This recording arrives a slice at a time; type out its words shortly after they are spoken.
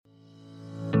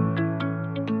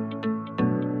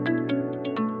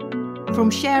From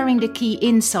sharing the key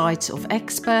insights of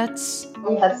experts,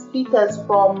 we had speakers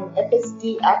from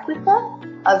FSD Africa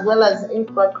as well as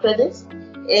InfraCredit,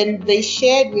 and they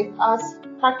shared with us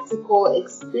practical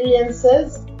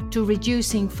experiences to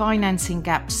reducing financing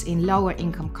gaps in lower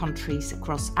income countries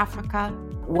across Africa.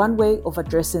 One way of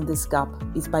addressing this gap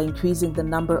is by increasing the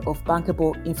number of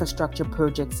bankable infrastructure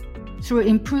projects. Through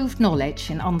improved knowledge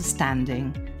and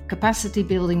understanding, capacity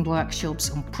building workshops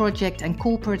on project and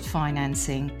corporate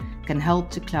financing can help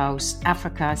to close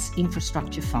Africa's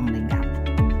infrastructure funding gap.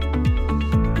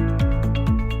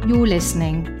 You're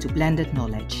listening to Blended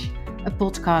Knowledge, a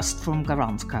podcast from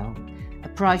Garantco, a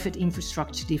private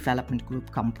infrastructure development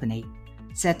group company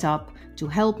set up to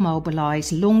help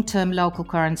mobilize long-term local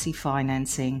currency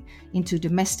financing into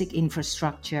domestic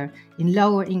infrastructure in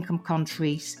lower income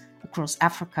countries across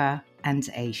Africa and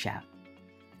Asia.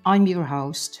 I'm your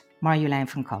host, Marjolein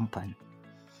van Kampen.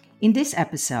 In this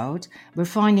episode, we're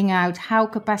finding out how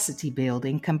capacity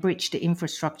building can bridge the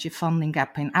infrastructure funding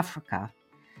gap in Africa.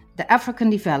 The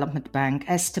African Development Bank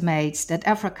estimates that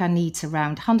Africa needs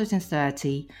around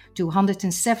 130 to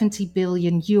 170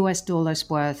 billion US dollars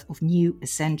worth of new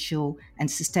essential and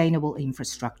sustainable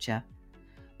infrastructure.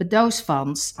 But those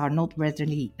funds are not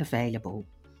readily available.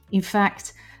 In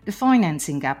fact, the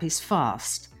financing gap is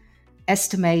vast,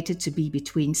 estimated to be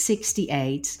between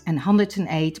 68 and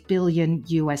 108 billion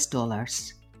US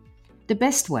dollars. The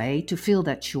best way to fill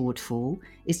that shortfall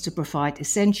is to provide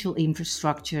essential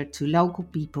infrastructure to local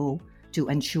people to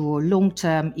ensure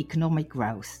long-term economic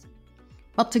growth.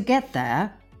 But to get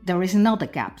there is another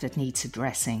gap that needs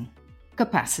addressing: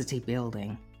 capacity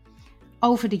building.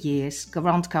 Over the years,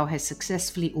 Garantco has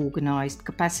successfully organized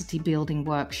capacity building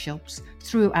workshops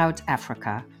throughout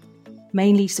Africa,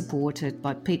 mainly supported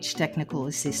by Pitch Technical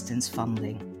Assistance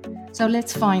funding. So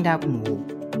let's find out more.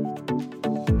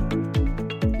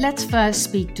 Let's first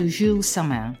speak to Jules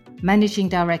Samin, Managing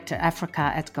Director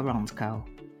Africa at Garantco.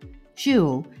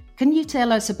 Jules, can you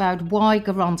tell us about why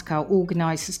Garantco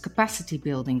organizes capacity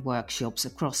building workshops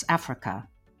across Africa?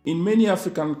 In many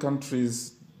African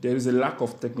countries, there is a lack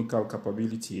of technical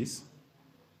capabilities.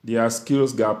 There are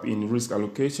skills gap in risk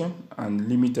allocation and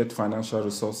limited financial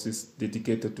resources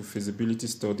dedicated to feasibility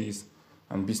studies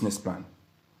and business plan.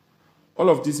 All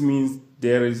of this means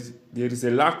there is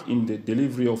a lack in the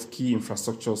delivery of key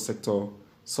infrastructure sector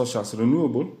such as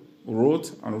renewable, road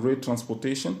and rail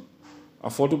transportation,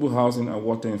 affordable housing and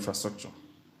water infrastructure.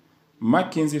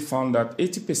 McKinsey found that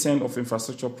 80% of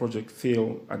infrastructure projects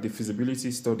fail at the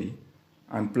feasibility study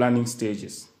and planning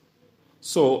stages.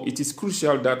 So it is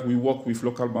crucial that we work with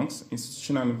local banks,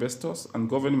 institutional investors and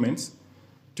governments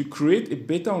to create a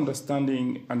better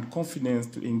understanding and confidence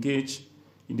to engage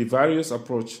in the various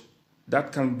approaches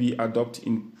that can be adopted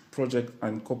in project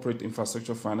and corporate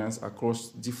infrastructure finance across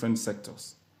different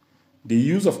sectors. The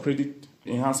use of credit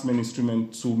enhancement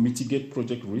instruments to mitigate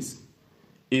project risk,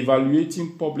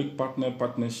 evaluating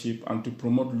public-partnership, and to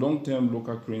promote long-term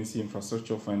local currency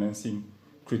infrastructure financing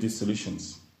credit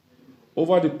solutions.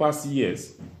 Over the past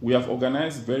years, we have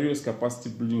organized various capacity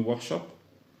building workshops.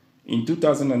 In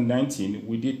 2019,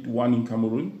 we did one in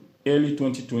Cameroon. Early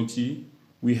 2020,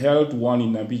 we held one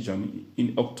in Abidjan.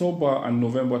 In October and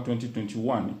November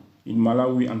 2021, in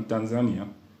Malawi and Tanzania,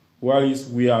 whereas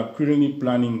we are currently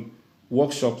planning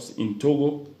workshops in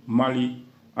Togo, Mali,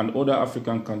 and other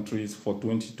African countries for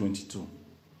 2022.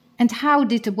 And how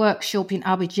did the workshop in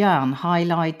Abidjan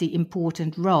highlight the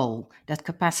important role that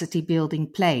capacity building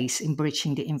plays in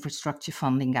bridging the infrastructure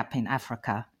funding gap in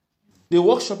Africa? The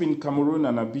workshop in Cameroon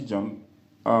and Abidjan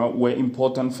were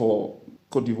important for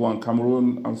Côte d'Ivoire and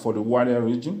Cameroon and for the wider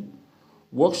region.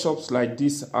 Workshops like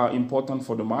this are important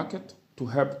for the market to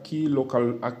help key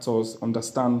local actors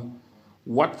understand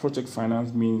what project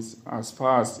finance means as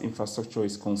far as infrastructure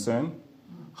is concerned,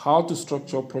 how to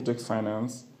structure project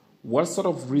finance, what sort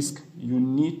of risk you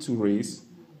need to raise,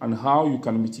 and how you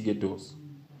can mitigate those.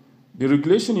 The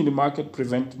regulation in the market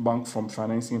prevents banks from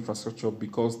financing infrastructure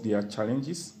because there are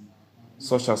challenges,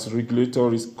 such as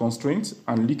regulatory constraints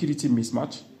and liquidity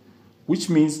mismatch, which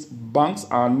means banks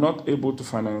are not able to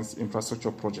finance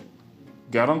infrastructure projects.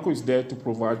 Garantco is there to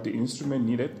provide the instrument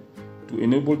needed to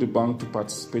enable the bank to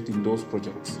participate in those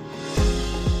projects.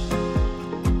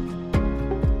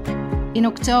 In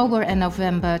October and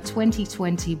November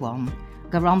 2021,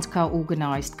 Garantco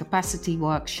organized capacity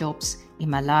workshops in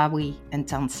Malawi and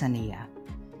Tanzania.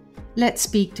 Let's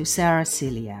speak to Sarah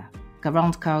Cilia,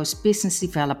 Garantco's Business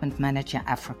Development Manager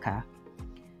Africa.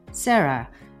 Sarah,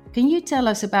 can you tell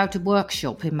us about the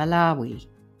workshop in Malawi?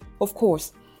 Of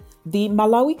course. The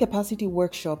Malawi Capacity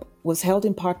Workshop was held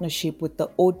in partnership with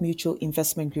the Old Mutual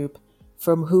Investment Group,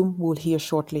 from whom we'll hear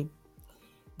shortly.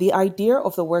 The idea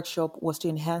of the workshop was to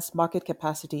enhance market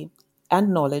capacity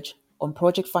and knowledge on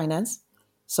project finance,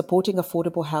 supporting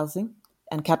affordable housing,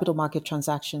 and capital market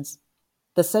transactions.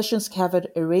 The sessions covered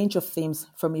a range of themes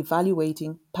from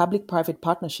evaluating public-private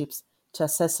partnerships to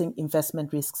assessing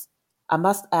investment risks. I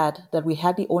must add that we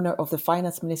had the honor of the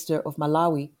Finance Minister of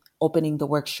Malawi opening the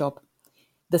workshop.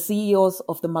 The CEOs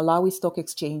of the Malawi Stock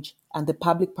Exchange and the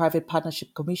Public-Private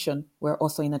Partnership Commission were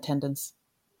also in attendance.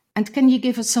 And can you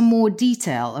give us some more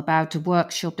detail about the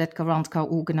workshop that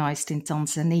Garantco organized in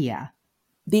Tanzania?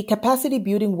 The capacity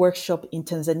building workshop in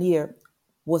Tanzania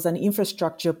was an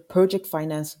infrastructure project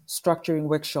finance structuring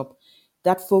workshop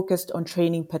that focused on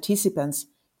training participants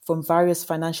from various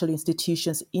financial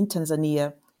institutions in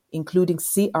Tanzania, including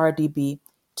CRDB,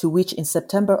 to which in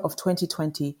September of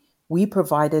 2020, we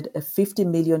provided a $50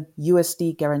 million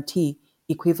USD guarantee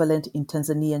equivalent in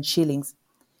Tanzanian shillings.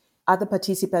 Other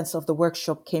participants of the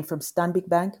workshop came from Stanbic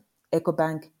Bank,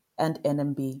 Ecobank, and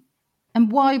NMB.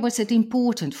 And why was it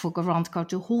important for Garantco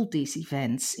to hold these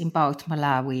events in both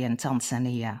Malawi and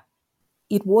Tanzania?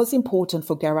 It was important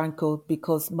for Garantco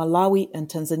because Malawi and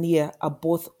Tanzania are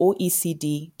both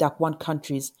OECD DAC 1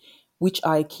 countries, which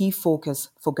are a key focus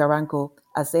for Garantco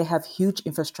as they have huge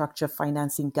infrastructure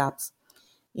financing gaps.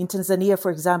 In Tanzania, for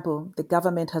example, the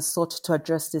government has sought to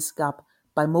address this gap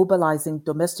by mobilizing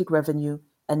domestic revenue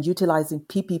and utilizing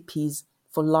PPPs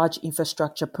for large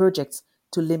infrastructure projects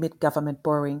to limit government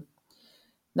borrowing.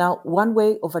 Now, one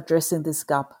way of addressing this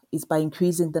gap is by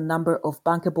increasing the number of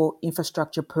bankable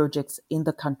infrastructure projects in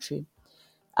the country.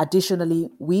 Additionally,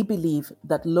 we believe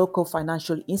that local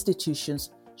financial institutions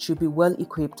should be well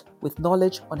equipped with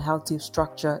knowledge on how to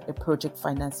structure a project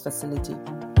finance facility.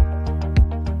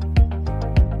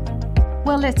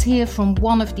 Well, let's hear from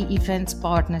one of the event's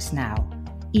partners now,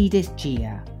 Edith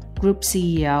Gia, Group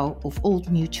CEO of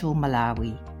Old Mutual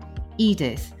Malawi.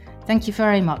 Edith, thank you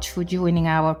very much for joining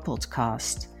our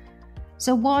podcast.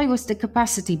 So why was the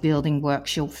capacity building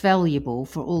workshop valuable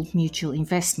for Old Mutual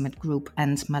Investment Group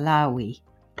and Malawi?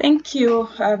 Thank you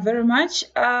very much.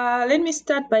 Let me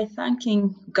start by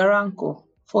thanking Garantco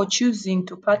for choosing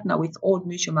to partner with Old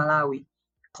Mutual Malawi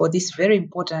for this very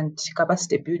important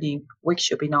capacity building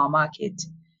workshop in our market.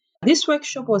 This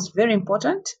workshop was very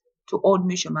important to Old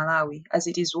Mutual Malawi as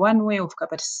it is one way of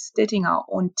capacitating our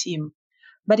own team.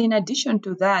 But in addition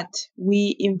to that,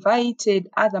 we invited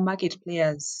other market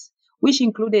players, which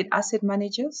included asset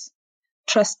managers,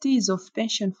 trustees of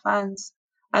pension funds,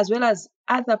 as well as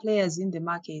other players in the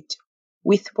market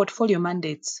with portfolio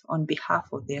mandates on behalf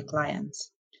of their clients.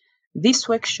 This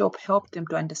workshop helped them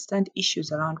to understand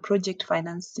issues around project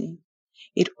financing.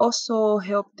 It also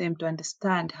helped them to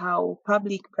understand how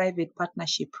public-private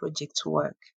partnership projects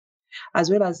work, as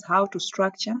well as how to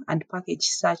structure and package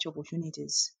such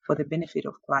opportunities for the benefit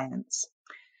of clients.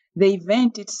 The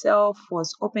event itself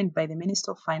was opened by the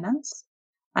Minister of Finance,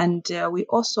 and we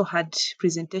also had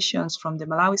presentations from the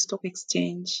Malawi Stock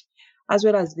Exchange, as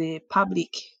well as the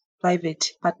Public-Private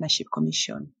Partnership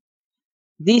Commission.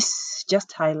 This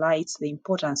just highlights the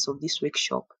importance of this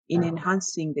workshop in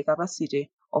enhancing the capacity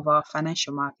of our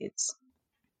financial markets.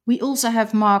 We also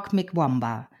have Mark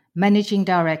Mikwamba, Managing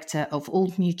Director of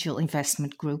Old Mutual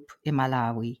Investment Group in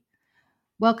Malawi.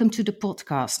 Welcome to the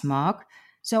podcast, Mark.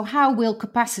 So how will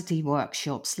capacity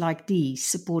workshops like these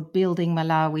support building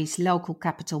Malawi's local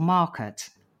capital market?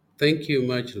 Thank you,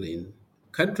 Marceline.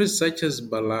 Countries such as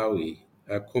Malawi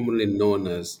are commonly known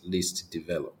as least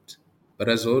developed. But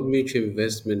as Old Mutual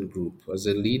Investment Group, as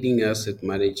a leading asset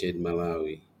manager in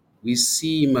Malawi, we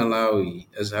see Malawi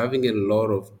as having a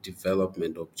lot of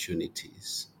development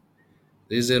opportunities.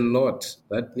 There's a lot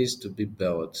that needs to be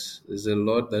built. There's a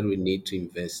lot that we need to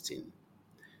invest in.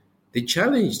 The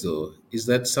challenge, though, is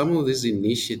that some of these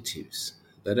initiatives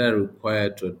that are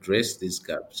required to address these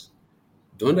gaps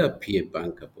don't appear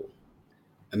bankable.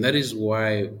 And that is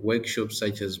why workshops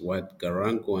such as what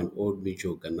Garantco and Old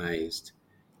Mutual organized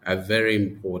are very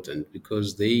important,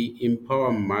 because they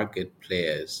empower market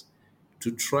players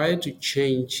to try to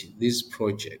change these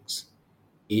projects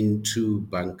into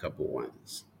bankable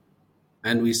ones.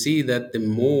 And we see that the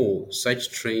more such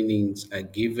trainings are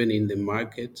given in the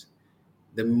market,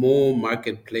 the more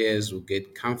market players will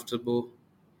get comfortable.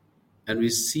 And we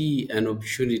see an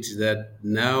opportunity that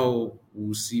now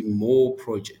we'll see more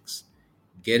projects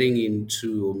getting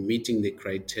into or meeting the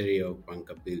criteria of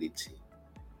bankability.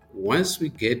 Once we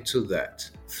get to that,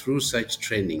 through such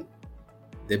training,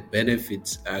 the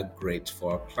benefits are great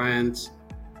for our clients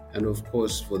and, of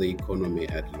course, for the economy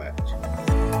at large.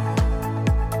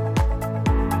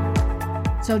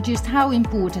 So just how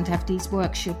important have these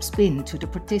workshops been to the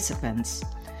participants?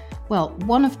 Well,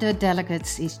 one of the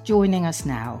delegates is joining us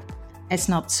now.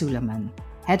 Esnat Suleiman,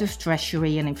 Head of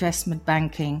Treasury and Investment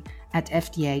Banking at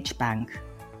FDH Bank.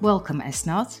 Welcome,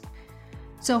 Esnat.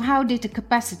 So how did the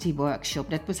capacity workshop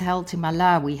that was held in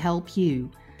Malawi help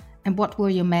you? And what were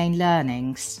your main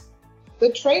learnings?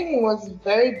 The training was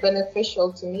very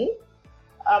beneficial to me.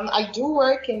 I do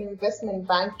work in investment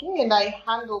banking and I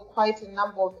handle quite a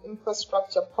number of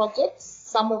infrastructure projects.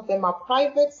 Some of them are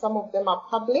private, some of them are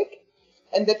public.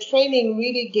 And the training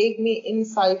really gave me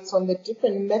insights on the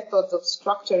different methods of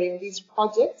structuring these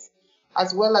projects,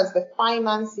 as well as the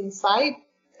financing side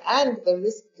and the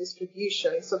risk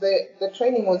distribution. So the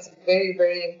training was very,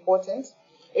 very important.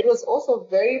 It was also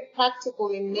very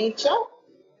practical in nature.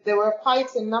 There were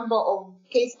quite a number of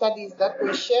case studies that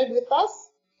were shared with us,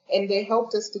 and they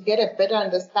helped us to get a better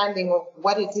understanding of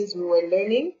what it is we were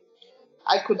learning.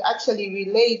 I could actually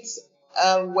relate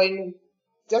when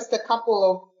just a couple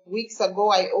of weeks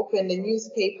ago I opened a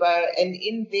newspaper, and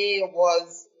in there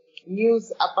was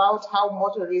news about how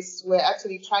motorists were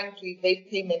actually trying to evade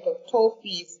payment of toll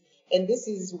fees. And this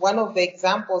is one of the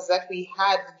examples that we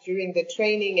had during the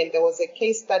training, and there was a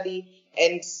case study,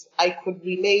 and I could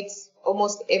relate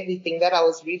almost everything that I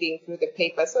was reading through the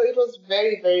paper. So it was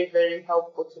very, very, very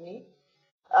helpful to me.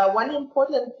 One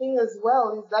important thing as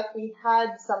well is that we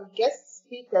had some guest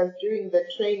speakers during the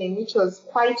training, which was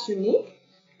quite unique.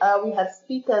 We had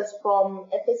speakers from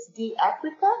FSD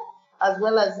Africa as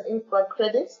well as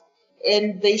InfraCredit,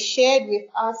 and they shared with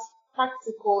us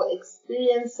practical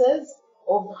experiences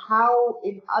of how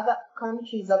in other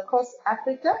countries across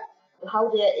Africa, how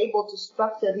they are able to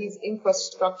structure these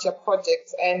infrastructure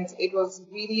projects. And it was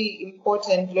really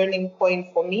important learning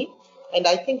point for me. And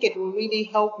I think it will really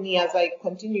help me as I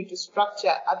continue to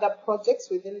structure other projects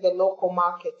within the local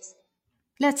markets.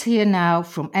 Let's hear now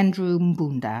from Andrew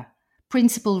Mbunda,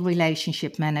 Principal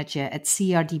Relationship Manager at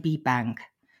CRDB Bank,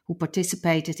 who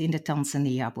participated in the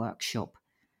Tanzania workshop.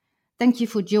 Thank you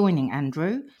for joining,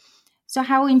 Andrew. So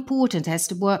how important has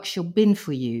the workshop been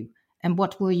for you, and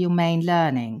what were your main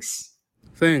learnings?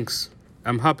 Thanks.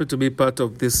 I'm happy to be part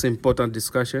of this important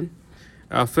discussion.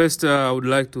 First, I would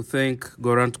like to thank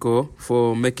Garantco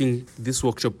for making this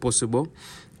workshop possible.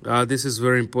 This is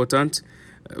very important.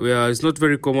 It's not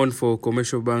very common for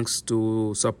commercial banks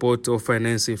to support or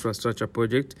finance infrastructure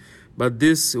projects, but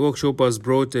this workshop has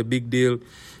brought a big deal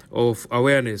of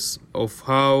awareness of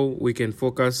how we can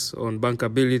focus on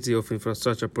bankability of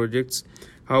infrastructure projects,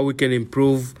 how we can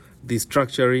improve the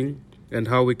structuring, and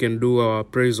how we can do our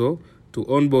appraisal to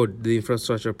onboard the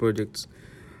infrastructure projects.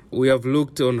 We have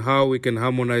looked on how we can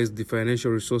harmonize the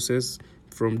financial resources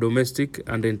from domestic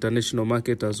and the international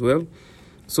market as well.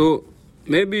 So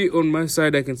maybe on my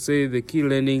side, I can say the key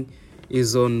learning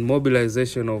is on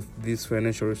mobilization of these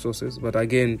financial resources, but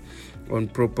again, on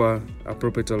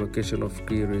appropriate allocation of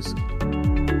key risk.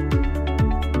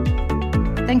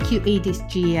 Thank you, Edith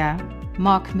Gia,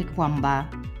 Mark Mikwamba,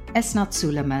 Esnat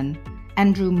Suleiman,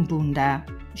 Andrew Mbunda,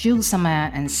 Jules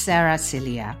Samin and Sarah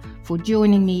Cilia for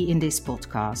joining me in this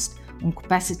podcast on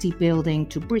capacity building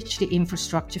to bridge the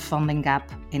infrastructure funding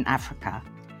gap in Africa.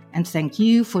 And thank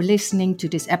you for listening to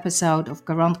this episode of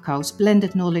Garantco's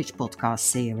Blended Knowledge podcast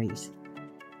series.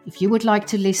 If you would like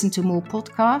to listen to more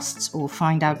podcasts or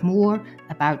find out more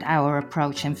about our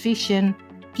approach and vision,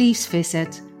 please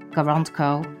visit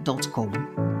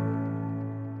garantco.com.